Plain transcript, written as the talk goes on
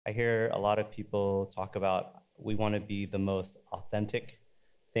I hear a lot of people talk about we want to be the most authentic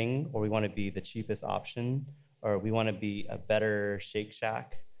thing, or we want to be the cheapest option, or we want to be a better Shake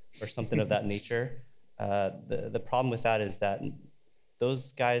Shack or something of that nature. The problem with that is that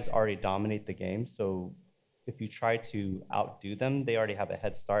those guys already dominate the game. So if you try to outdo them, they already have a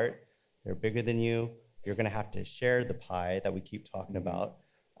head start. They're bigger than you. You're going to have to share the pie that we keep talking about.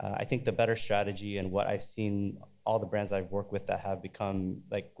 I think the better strategy, and what I've seen all the brands I've worked with that have become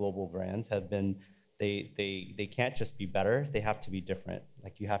like global brands have been, they can't just be better, they have to be different.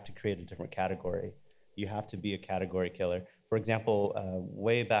 Like, you have to create a different category. You have to be a category killer. For example,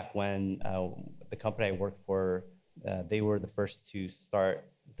 way back when the company I worked for, they were the first to start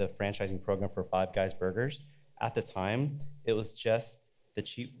the franchising program for Five Guys Burgers. At the time, it was just the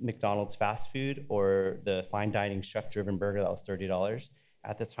cheap McDonald's fast food or the fine dining chef-driven burger that was $30.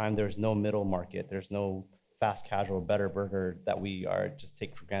 At the time, there was no middle market. There's no fast casual better burger that we are just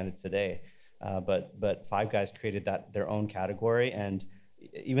take for granted today. But Five Guys created their own category, and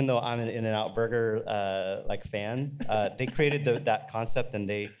even though I'm an In-N-Out Burger like fan, they created that concept and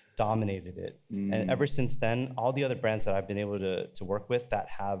they dominated it. And ever since then, all the other brands that I've been able to work with that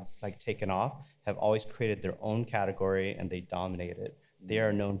have like taken off have always created their own category and they dominate it. They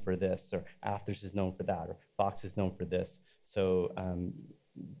are known for this, or Afters is known for that, or Fox is known for this. So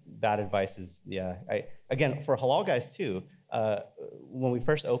bad advice is, yeah. Again, for halal guys too, when we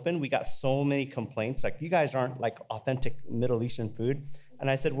first opened, we got so many complaints, like, you guys aren't like authentic Middle Eastern food. And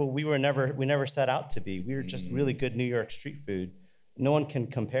I said, well, we never set out to be. We were just really good New York street food. No one can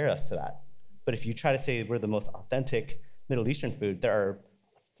compare us to that. But if you try to say we're the most authentic Middle Eastern food, there are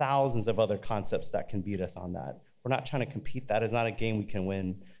thousands of other concepts that can beat us on that. We're not trying to compete. That is not a game we can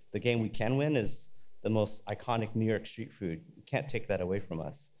win. The game we can win is the most iconic New York street food. You can't take that away from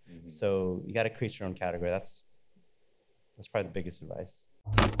us. So you got to create your own category. That's probably the biggest advice.